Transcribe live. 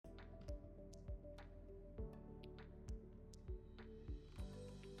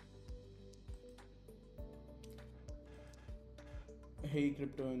Hey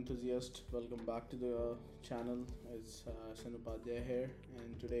crypto enthusiast, welcome back to the channel. It's Sanupadhyay here,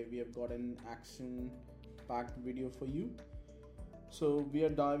 and today we have got an action-packed video for you. So we are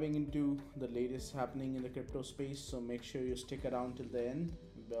diving into the latest happening in the crypto space, so make sure you stick around till the end.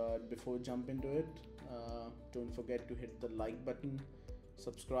 But before jump into it, don't forget to hit the like button,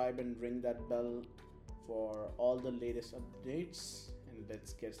 subscribe and ring that bell for all the latest updates, and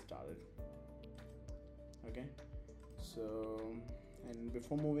let's get started. Okay, so and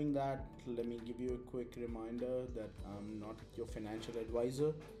before moving that, let me give you a quick reminder that I'm not your financial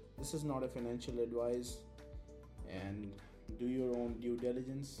advisor. This is not a financial advice, and do your own due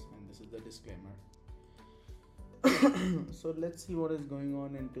diligence, and this is the disclaimer. So let's see what is going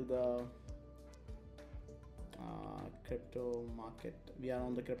on into the crypto market. We are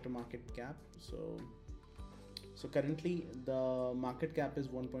on the crypto market cap. So currently the market cap is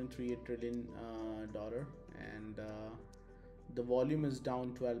 1.38 trillion dollar, and the volume is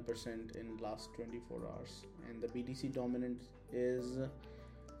down 12% in last 24 hours, and the BTC dominance is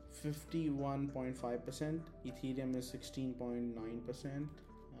 51.5%, Ethereum is 16.9%,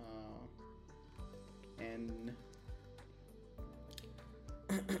 and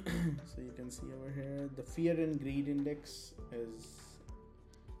so you can see over here the fear and greed index is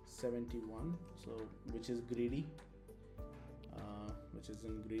 71, so which is greedy, which is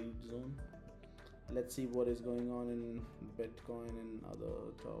in greed zone. Let's see what is going on in Bitcoin and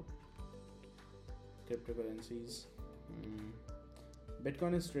other top cryptocurrencies.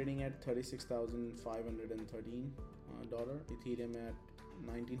 Bitcoin is trading at $36,513, Ethereum at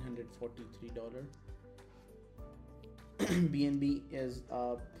 $1,943. BNB is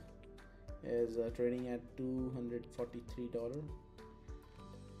up, is trading at $243.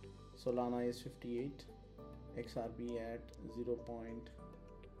 Solana is 58, XRP at $0.609.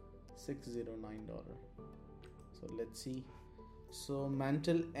 So let's see. So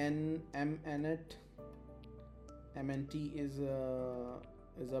Mantle MNT is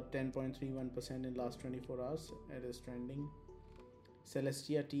up 10.31% in last 24 hours. It is trending.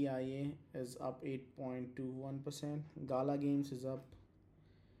 Celestia TIA is up 8.21%. Gala Games is up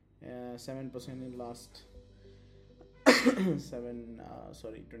 7% in last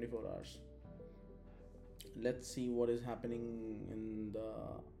 24 hours. Let's see what is happening in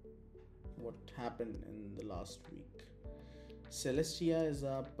what happened in the last week. Celestia is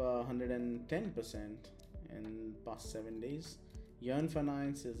up 110% in past 7 days. Yearn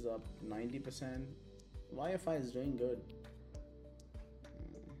Finance is up 90%. YFI is doing good.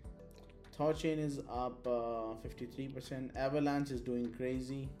 Thorchain is up 53%. Avalanche is doing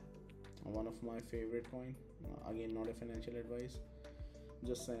crazy. One of my favorite coin. Again, not a financial advice.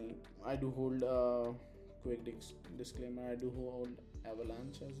 Just saying. I do hold quick disclaimer. I do hold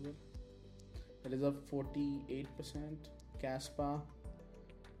Avalanche as well. It is up 48%. Caspa.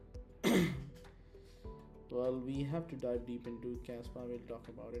 Well, we have to dive deep into Caspa. We'll talk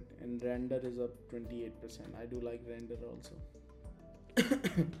about it. And Render is up 28%. I do like Render also.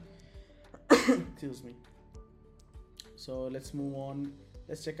 Excuse me. So let's move on.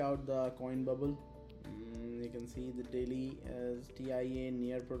 Let's check out the coin bubble. You can see the daily as TIA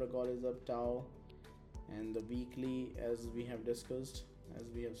near protocol is up, Tau, and the weekly, as we have discussed, as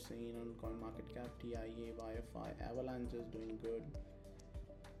we have seen on CoinMarketCap, TIA, YFI, Avalanche is doing good.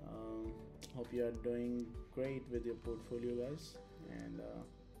 Hope you are doing great with your portfolio, guys, and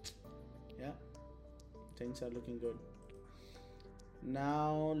yeah, things are looking good.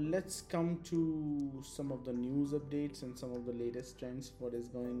 Now let's come to some of the news updates and some of the latest trends. What is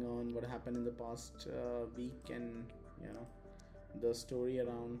going on, what happened in the past week, and the story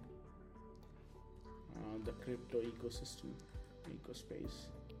around the crypto ecosystem, ecospace.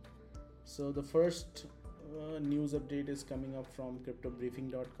 So the first news update is coming up from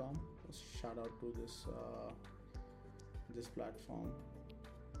cryptobriefing.com. Shout out to this platform.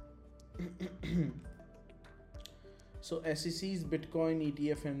 So SEC's Bitcoin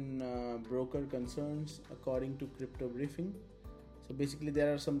ETF and broker concerns, according to Crypto Briefing. So basically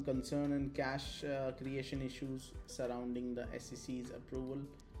there are some concern and cash creation issues surrounding the SEC's approval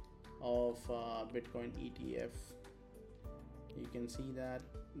of Bitcoin ETF. You can see that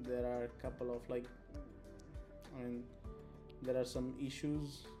there are a couple of there are some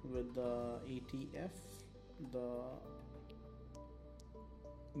issues with the ETF, the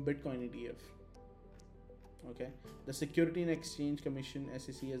Bitcoin ETF. Okay, the Security and Exchange Commission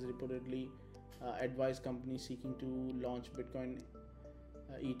 (SEC) has reportedly advised companies seeking to launch Bitcoin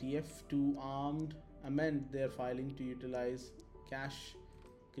ETF to amend their filing to utilize cash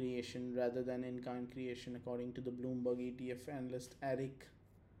creation rather than in-kind creation, according to the Bloomberg ETF analyst Eric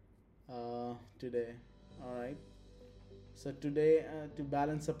today. All right. So today, to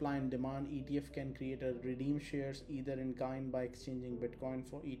balance supply and demand, ETF can create a redeem shares either in kind by exchanging Bitcoin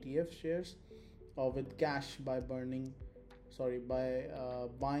for ETF shares, or with cash by buying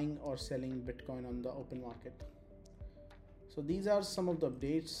or selling Bitcoin on the open market. So these are some of the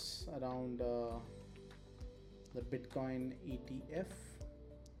updates around the Bitcoin ETF.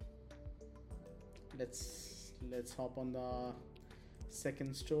 Let's hop on the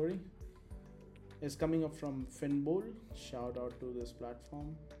second story. It's coming up from Finbold. Shout out to this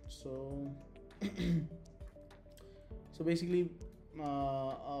platform. So basically,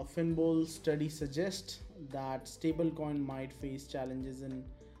 a Finbold study suggests that stablecoin might face challenges in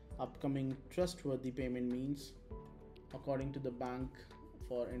upcoming trustworthy payment means, according to the Bank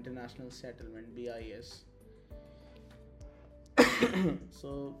for International Settlement (BIS).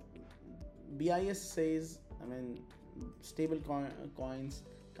 So BIS says, stable coins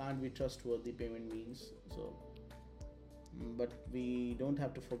can't be trustworthy payment means. So, but we don't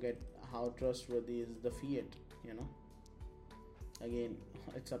have to forget how trustworthy is the fiat. Again,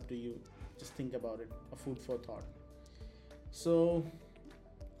 it's up to you. Just think about it. A food for thought. So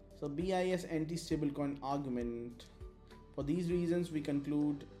BIS anti-stablecoin argument. For these reasons, we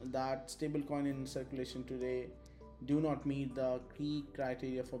conclude that stablecoin in circulation today do not meet the key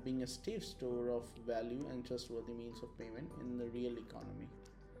criteria for being a safe store of value and trustworthy means of payment in the real economy.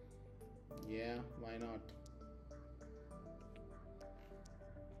 Yeah, why not?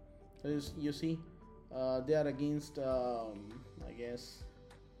 You see, they are against, I guess,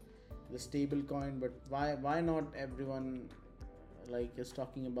 the stable coin, but why not everyone is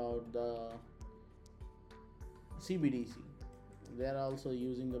talking about the CBDC? They are also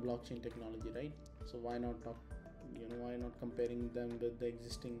using the blockchain technology, right? So why not talk? Why not comparing them with the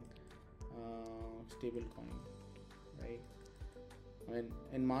existing stable coin, right?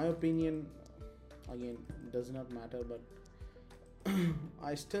 In my opinion, again, it does not matter, but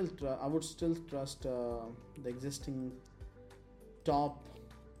I would still trust the existing top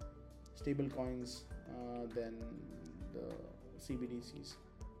stable coins than the CBDCs.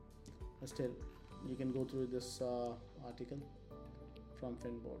 Still, you can go through this article from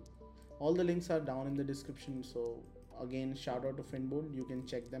Finbold. All the links are down in the description. So again, shout out to Finbold. You can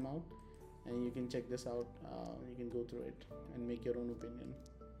check them out, and you can check this out. You can go through it and make your own opinion.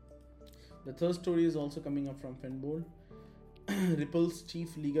 The third story is also coming up from Finbold. Ripple's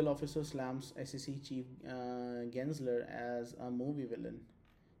chief legal officer slams SEC chief Gensler as a movie villain.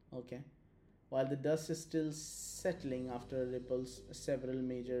 Okay. While the dust is still settling after Ripple's several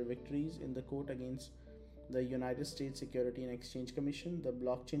major victories in the court against the United States Security and Exchange Commission, the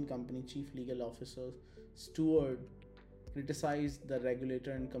blockchain company chief legal officer Stewart criticized the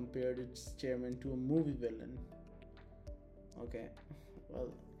regulator and compared its chairman to a movie villain. Okay,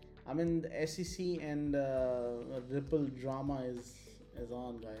 well, the SEC and Ripple drama is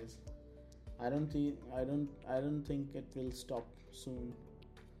on, guys. I don't think it will stop soon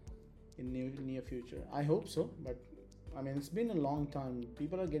in near future. I hope so, but it's been a long time.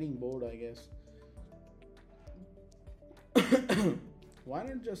 People are getting bored, I guess. Why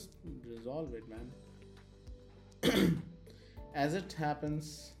not just resolve it, man? As it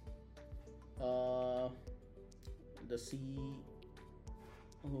happens, the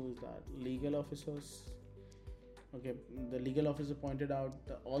who is that? Legal officers. Okay, the legal officer pointed out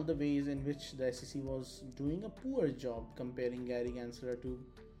all the ways in which the SEC was doing a poor job comparing Gary Gensler to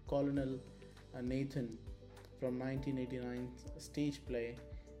Colonel Nathan from 1989 stage play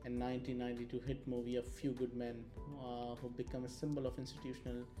and 1992 hit movie A Few Good Men, who become a symbol of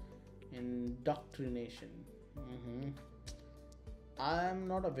institutional indoctrination. I'm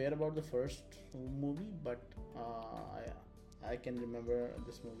not aware about the first movie, but I can remember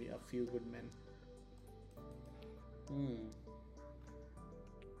this movie, A Few Good Men.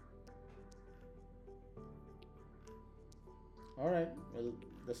 Alright, well,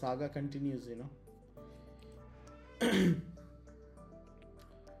 the saga continues,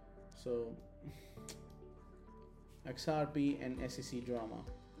 So, XRP and SEC drama.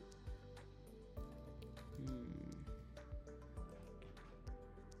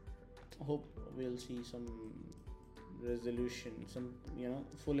 Hope we'll see some resolution, some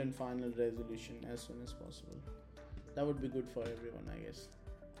full and final resolution as soon as possible. That would be good for everyone, I guess.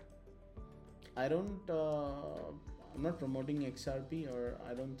 I'm not promoting XRP, or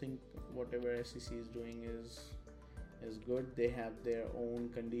I don't think whatever SEC is doing is good. They have their own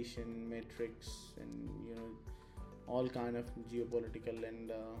condition metrics and all kind of geopolitical,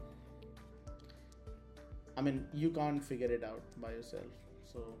 and you can't figure it out by yourself,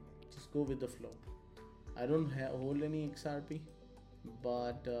 so just go with the flow. I don't hold any XRP,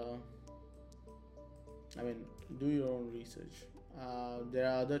 but I mean, do your own research. There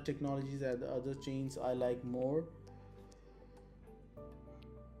are other technologies and other chains I like more.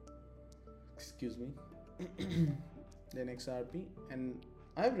 Excuse me. Than XRP, and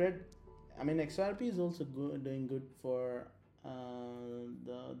I've read. I mean, XRP is also doing good for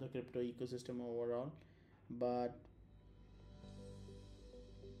the crypto ecosystem overall, but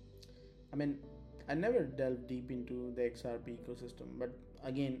I mean, I never delved deep into the XRP ecosystem. But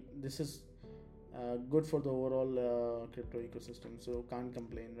again, this is good for the overall crypto ecosystem, so can't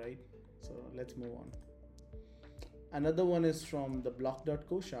complain, right? So let's move on. Another one is from the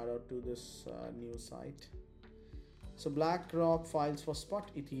block.co. Shout out to this news site. So BlackRock files for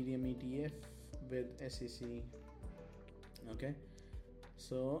spot Ethereum ETF with SEC. Okay,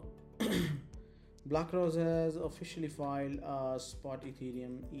 so BlackRock has officially filed a spot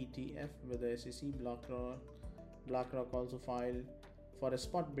Ethereum ETF with the SEC. BlackRock also filed for a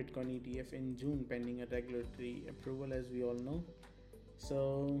spot Bitcoin ETF in June, pending a regulatory approval, as we all know.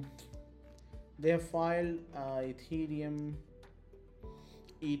 So they have filed Ethereum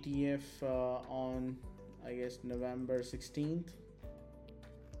ETF on, I guess, November 16th.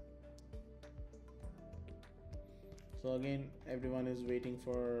 So again, everyone is waiting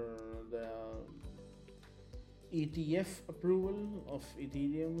for the ETF approval of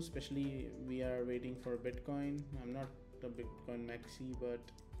Ethereum, especially we are waiting for Bitcoin. I'm not a Bitcoin maxi, but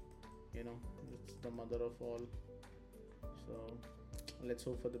you know, it's the mother of all. So let's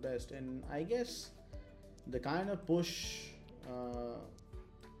hope for the best. And I guess the kind of push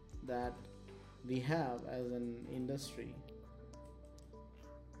that we have as an industry,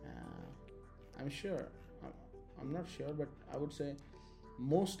 I'm not sure, but I would say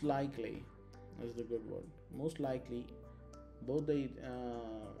most likely is the good word. Most likely, both the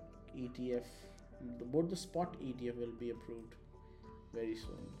ETF, both the spot ETF will be approved very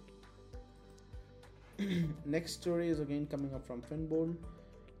soon. Next story is again coming up from Finbold.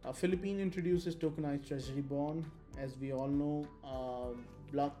 Philippines introduces tokenized treasury bond. As we all know,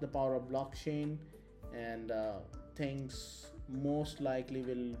 the power of blockchain, and things most likely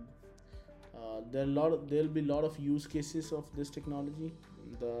will. There'll be a lot of use cases of this technology,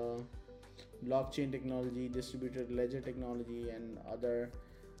 the blockchain technology, distributed ledger technology, and other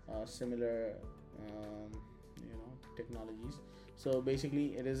similar technologies. So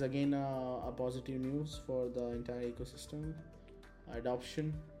basically, it is again a positive news for the entire ecosystem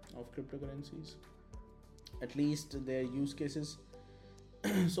adoption of cryptocurrencies, at least their use cases.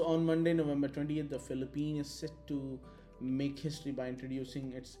 So on Monday, November 20th, the Philippines is set to make history by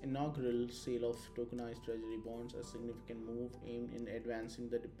introducing its inaugural sale of tokenized treasury bonds, a significant move aimed in advancing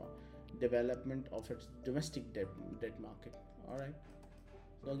the development of its domestic debt market. All right.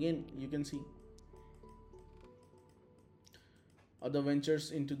 So again, you can see other ventures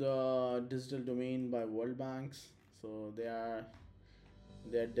into the digital domain by world banks. So they are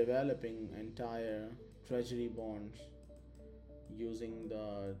developing entire treasury bonds using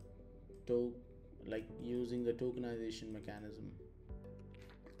the tokenization mechanism.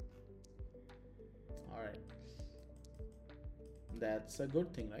 All right, that's a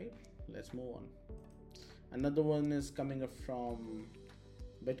good thing, right? Let's move on. Another one is coming up from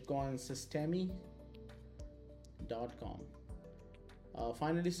bitcoinsystemy.com.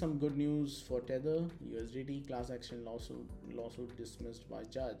 Finally, some good news for Tether USDT class action lawsuit dismissed by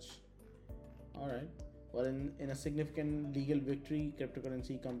judge. All right. Well, in a significant legal victory,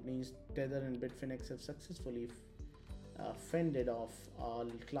 cryptocurrency companies Tether and Bitfinex have successfully fended off a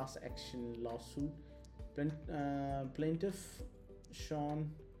class action lawsuit. Plaintiff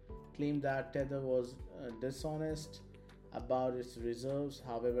Sean claimed that Tether was dishonest about its reserves.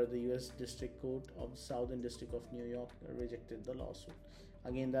 However, the U.S. District Court of the Southern District of New York rejected the lawsuit.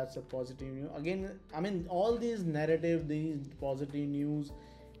 Again, that's a positive news. Again, I mean, all these narrative, these positive news,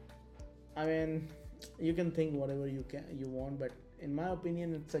 I mean, you can think whatever you want, but in my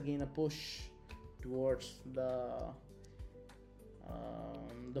opinion, it's again a push towards the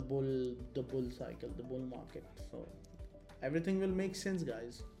bull cycle, the bull market. So everything will make sense,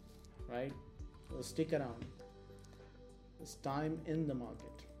 guys, right? So stick around. It's time in the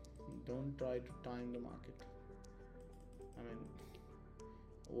market. Don't try to time the market. I mean,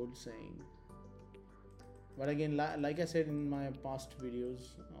 old saying. But again, like I said in my past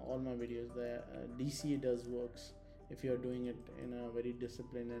videos, all my videos, the DCA does works if you are doing it in a very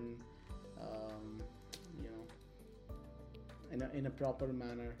disciplined and in a proper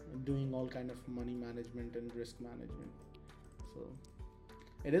manner, doing all kind of money management and risk management. So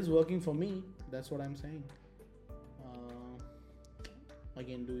it is working for me. That's what I'm saying.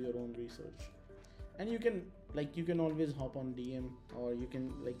 Again, do your own research. And you can always hop on DM, or you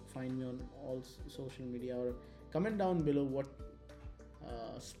can like find me on all social media, or comment down below what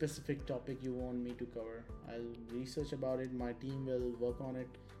specific topic you want me to cover. I'll research about it, my team will work on it,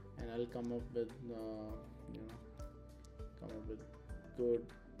 and I'll come up with good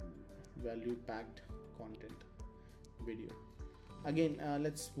value packed content video. Again,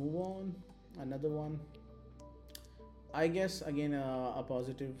 let's move on. Another one, I guess, again, a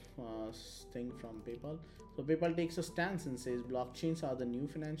positive thing from PayPal. So PayPal takes a stance and says blockchains are the new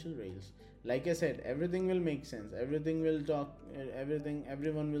financial rails. Like I said, everything will make sense. Everything will talk.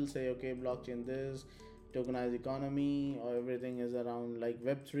 Everyone will say, okay, blockchain this, tokenized economy, or everything is around like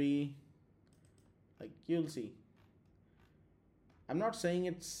Web3. Like, you'll see. I'm not saying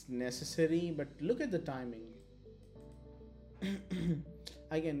it's necessary, but look at the timing.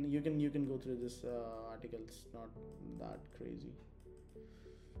 Again, you can go through this article. It's not that crazy.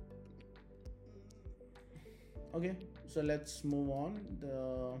 Okay, so let's move on.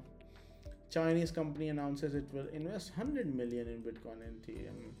 The Chinese company announces it will invest 100 million in Bitcoin and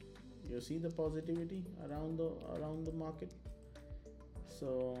Ethereum. You see the positivity around the market.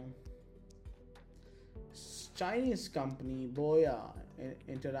 So Chinese company Boya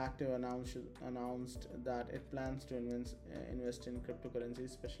Interactive announced that it plans to invest in cryptocurrencies,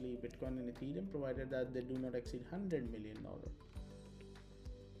 especially Bitcoin and Ethereum, provided that they do not exceed $100 million.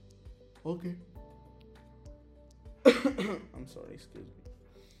 Okay. I'm sorry, excuse me.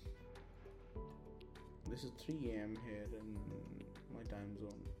 This is 3 a.m. here in my time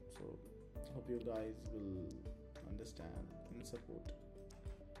zone, so hope you guys will understand and support.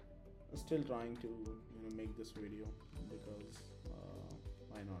 Still trying to make this video because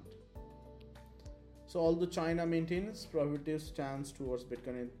why not? So although China maintains prohibitive stance towards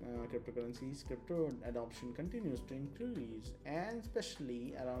Bitcoin and cryptocurrencies, crypto adoption continues to increase, and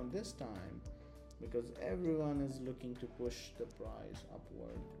especially around this time, because everyone is looking to push the price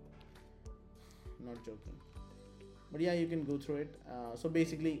upward. Not joking, but yeah, you can go through it. So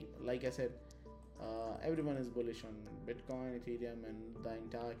basically, like I said, everyone is bullish on Bitcoin, Ethereum, and the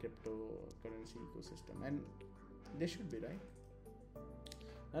entire cryptocurrency ecosystem, and they should be, right?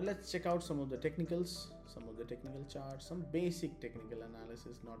 Now let's check out some of the technicals, some of the technical charts, some basic technical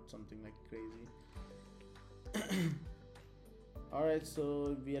analysis, not something like crazy. Alright,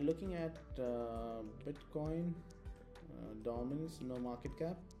 so we are looking at Bitcoin dominance, no market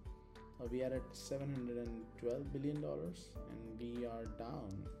cap. We are at $712 billion, and we are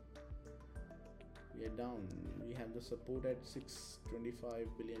down. We have the support at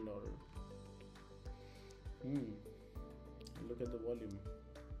 $625 billion. Look at the volume.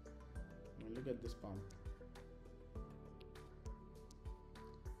 Look at this pump.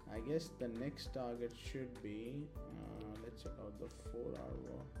 I guess the next target should be, let's check out the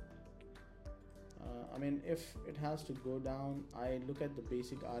 4-hour. I mean, if it has to go down, I look at the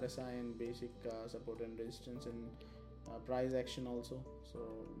basic RSI and basic support and resistance and price action also. So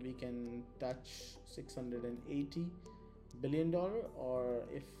we can touch $680 billion, or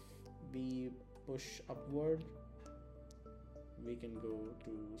if we push upward, we can go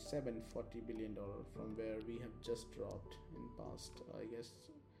to $740 billion from where we have just dropped in past, I guess,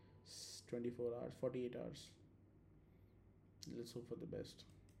 24 hours, 48 hours. Let's hope for the best.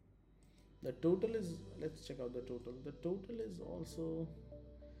 The total is, let's check out the total. The total is also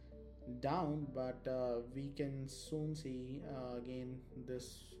down, but we can soon see again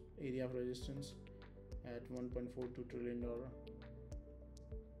this area of resistance at $1.42 trillion.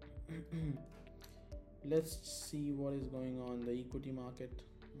 Let's see what is going on the equity market.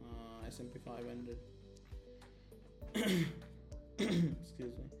 S&P 500. Excuse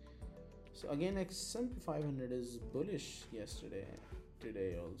me. So again, S&P 500 is bullish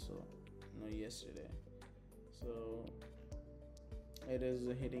today also. No, yesterday. So it is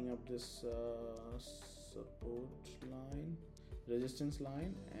hitting up this support line, resistance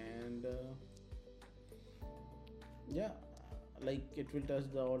line, and yeah, like it will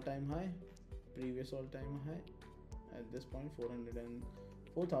touch the all-time high, previous all-time high at this point,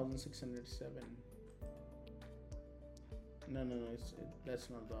 4,607. No, that's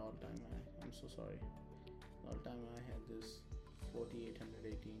not the all-time high. I'm so sorry. The all-time high had this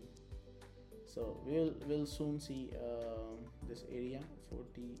 4,818. So we'll soon see this area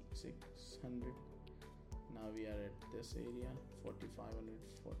 4,600. Now we are at this area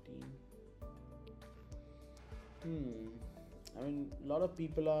 4,514. I mean, a lot of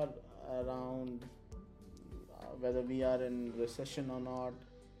people are around whether we are in recession or not.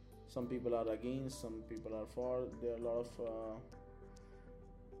 Some people are against, some people are for. There are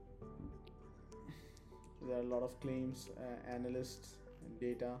a lot of claims, analysts, and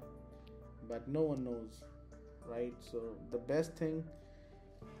data but no one knows, right? So the best thing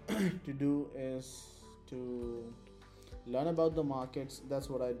to do is to learn about the markets. That's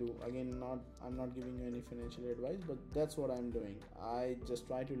what I do. Again, I'm not giving you any financial advice, but that's what I'm doing. I just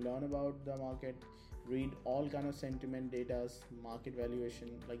try to learn about the market, read all kind of sentiment data, market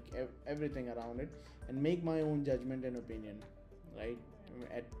valuation, like everything around it, and make my own judgment and opinion, right?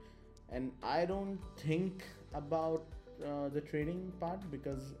 And I don't think about the trading part,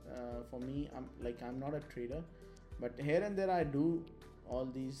 because for me, I'm not a trader, but here and there I do all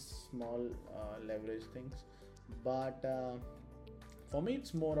these small leverage things. But for me,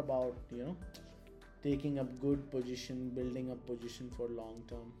 it's more about taking up good position, building up position for long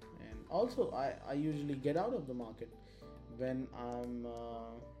term. And also I usually get out of the market when I'm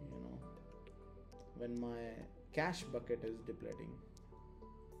when my cash bucket is depleting,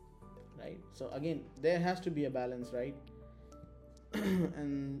 right? So again, there has to be a balance, right?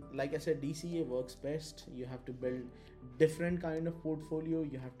 And like I said, DCA works best. You have to build different kind of portfolio.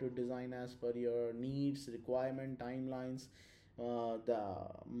 You have to design as per your needs, requirement, timelines, the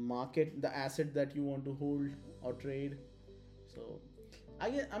market, the asset that you want to hold or trade. So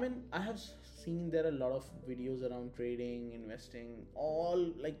I mean, I have seen there are a lot of videos around trading, investing,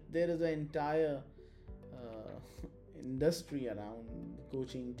 all, like there is an entire industry around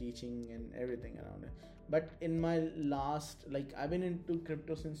coaching, teaching, and everything around it. But in my last, like, I've been into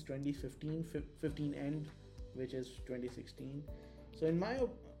crypto since 2015 end, which is 2016. So in my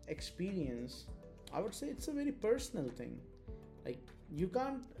experience, I would say it's a very personal thing. Like, you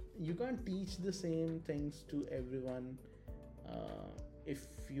can't teach the same things to everyone. If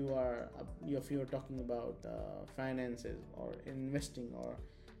you're talking about finances or investing or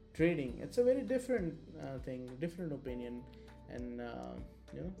trading, it's a very different thing, different opinion. And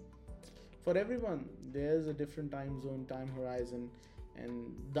for everyone there's a different time zone, time horizon,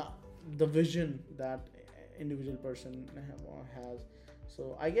 and the vision that individual person has.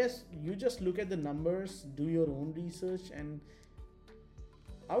 So I guess you just look at the numbers, do your own research, and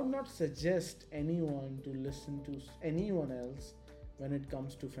I would not suggest anyone to listen to anyone else when it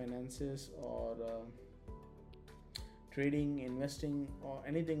comes to finances or trading, investing, or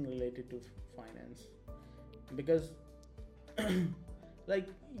anything related to finance. Because like,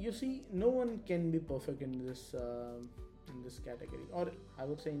 you see, no one can be perfect in this category, or I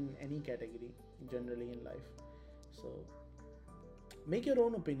would say in any category generally in life. So make your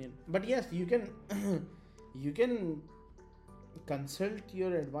own opinion. But yes, you can you can consult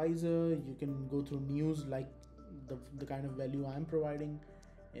your advisor. You can go through news, like the kind of value I'm providing.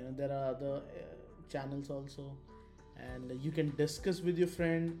 There are other channels also, and you can discuss with your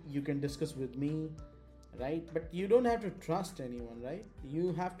friend, you can discuss with me, right? But you don't have to trust anyone, right?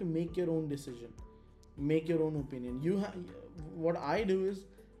 You have to make your own decision, make your own opinion. What I do is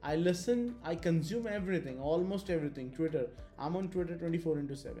I listen, I consume everything, almost everything. Twitter, I'm on Twitter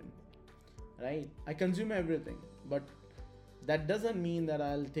 24/7, right? I consume everything, but that doesn't mean that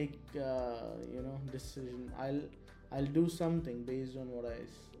I'll take decision. I'll do something based on what I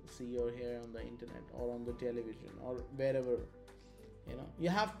see or hear on the internet or on the television or wherever. You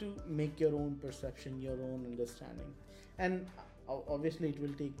have to make your own perception, your own understanding, and obviously it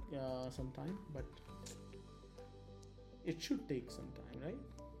will take some time, but it should take some time, right?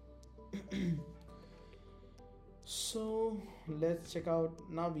 So let's check out.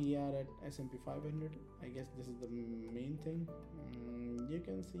 Now we are at S&P 500. I guess this is the main thing. You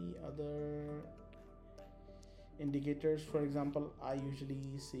can see other indicators. For example, I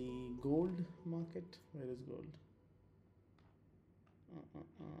usually see gold market. Where is gold?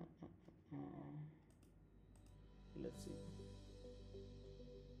 Let's see.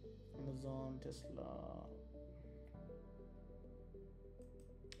 Amazon, Tesla.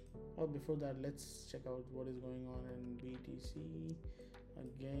 Or before that, let's check out what is going on in BTC.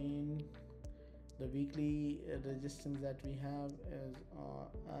 Again, the weekly resistance that we have is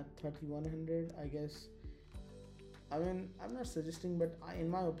at 3100. I guess, I mean, I'm not suggesting, but in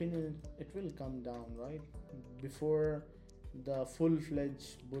my opinion, it will come down, right? Before the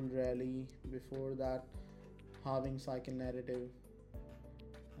full-fledged bull rally, before that halving cycle narrative,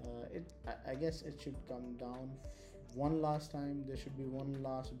 I guess it should come down one last time. There should be one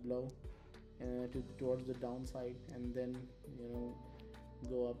last blow towards the downside, and then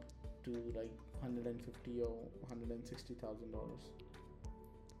go up to like $150,000 or $160,000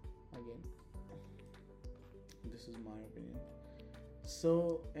 again. This is my opinion.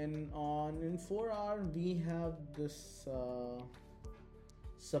 So in 4 hour we have this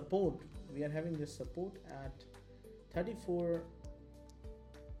support. We are having this support at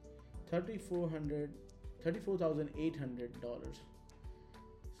 $34,800.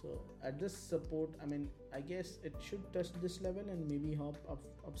 So at this support, I mean, I guess it should touch this level and maybe hop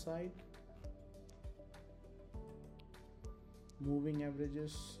upside. Moving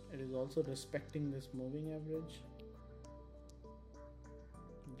averages, it is also respecting this moving average.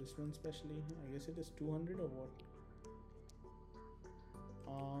 This one especially, I guess it is 200 or what?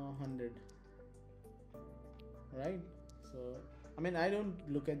 100, right? So I mean, I don't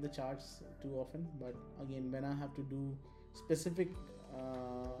look at the charts too often, but again, when I have to do specific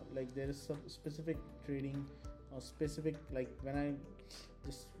like there is some specific trading or specific, like when I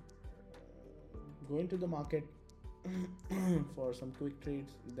just go into the market for some quick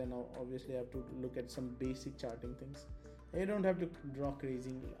trades, then obviously I have to look at some basic charting things. You don't have to draw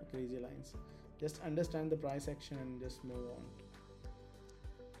crazy lines, just understand the price action and just move on,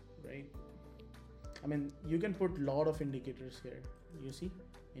 right? I mean, you can put a lot of indicators here. You see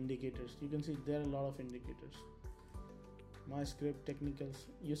indicators, you can see there are a lot of indicators. My script, technicals,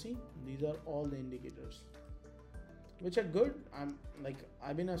 you see these are all the indicators, which are good.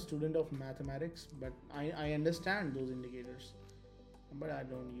 I've been a student of mathematics, but I understand those indicators, but I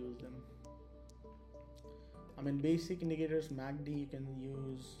don't use them. I mean, basic indicators, MACD, you can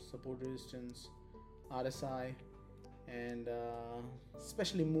use support, resistance, RSI, and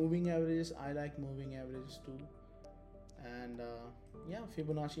especially moving averages. I like moving averages too. And yeah,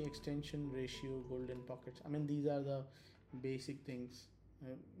 Fibonacci extension ratio, golden pockets. I mean, these are the basic things.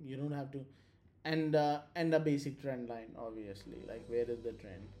 You don't have to, and a basic trend line, obviously. Like, where is the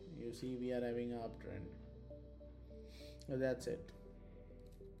trend? You see, we are having an uptrend. So that's it.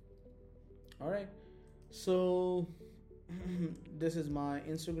 All right. So this is my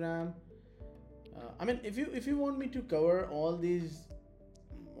Instagram. I mean, if you want me to cover all of these,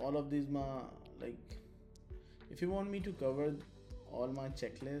 if you want me to cover all my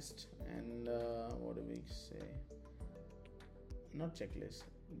checklist and what do we say? Not checklist.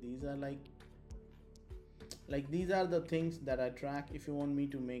 These are like these are the things that I track. If you want me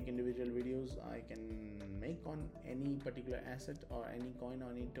to make individual videos, I can make on any particular asset or any coin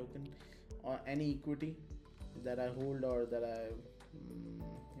or any token or any equity that I hold or that I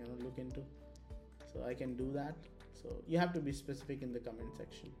look into. So I can do that. So you have to be specific in the comment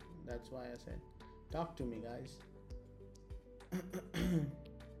section. That's why I said talk to me, guys.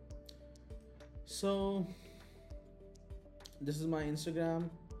 So this is my Instagram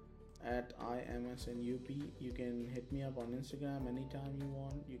at IMSNUP. You can hit me up on Instagram anytime you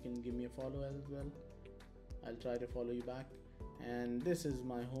want. You can give me a follow as well. I'll try to follow you back. And this is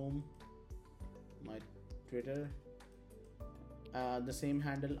my home, my Twitter, the same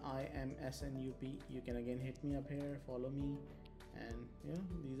handle IMSNUP. You can again hit me up here, follow me, and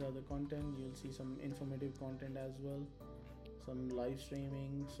these are the content. You'll see some informative content as well, some live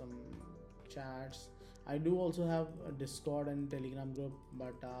streaming, some chats. I do also have a Discord and Telegram group,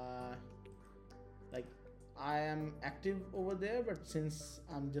 but I am active over there, but since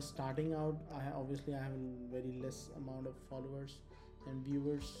I'm just starting out, I have a very less amount of followers and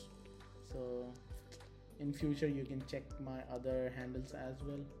viewers. So in future you can check my other handles as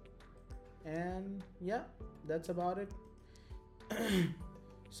well. And yeah, that's about it.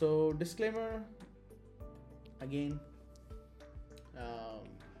 So disclaimer again,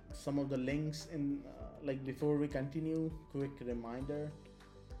 some of the links in before we continue, quick reminder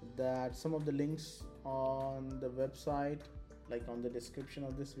that some of the links on the website, like on the description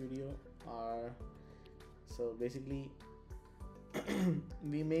of this video, are so basically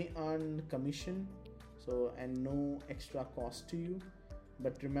we may earn commission, so and no extra cost to you,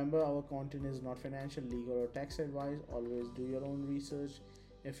 but remember, our content is not financial, legal, or tax advice. Always do your own research.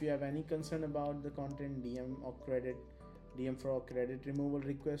 If you have any concern about the content, DM for a credit removal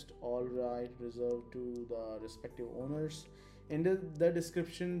request. All right reserved to the respective owners. In the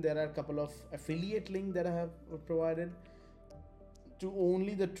description there are a couple of affiliate links that I have provided to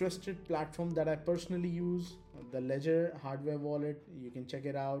only the trusted platform that I personally use, the Ledger hardware wallet. You can check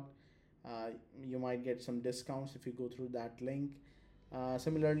it out. You might get some discounts if you go through that link.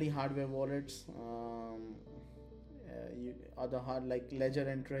 Similarly, hardware wallets, like Ledger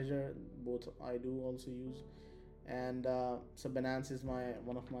and Treasure, both I do also use. And so Binance is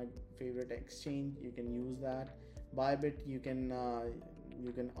one of my favorite exchange. You can use that. Bybit, you can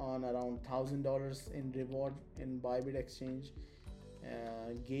earn around $1,000 in reward in Bybit exchange.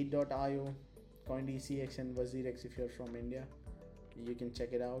 Gate.io, CoinDCX, and WazirX if you're from India. You can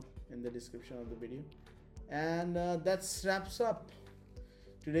check it out in the description of the video. And that wraps up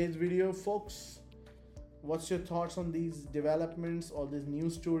today's video, folks. What's your thoughts on these developments, all this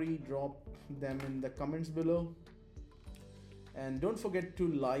news story? Drop them in the comments below. And don't forget to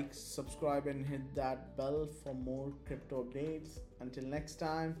like, subscribe, and hit that bell for more crypto updates. Until next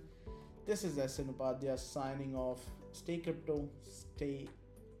time, this is SN Upadhyay signing off. Stay crypto, stay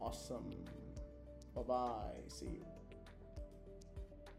awesome. Bye bye. See you.